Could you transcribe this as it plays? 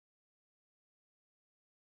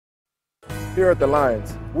Here at the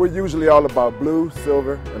Lions, we're usually all about blue,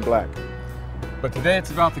 silver, and black. But today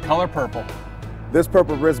it's about the color purple. This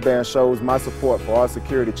purple wristband shows my support for our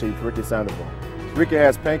security chief, Ricky Sandoval. Ricky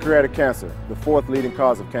has pancreatic cancer, the 4th leading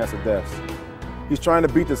cause of cancer deaths. He's trying to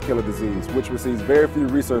beat this killer disease, which receives very few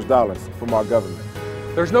research dollars from our government.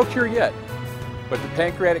 There's no cure yet, but the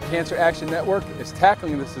Pancreatic Cancer Action Network is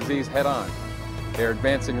tackling this disease head-on. They're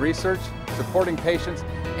advancing research, supporting patients,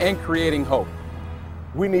 and creating hope.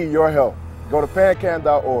 We need your help. Go to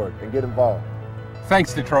pancan.org and get involved.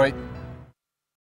 Thanks, Detroit.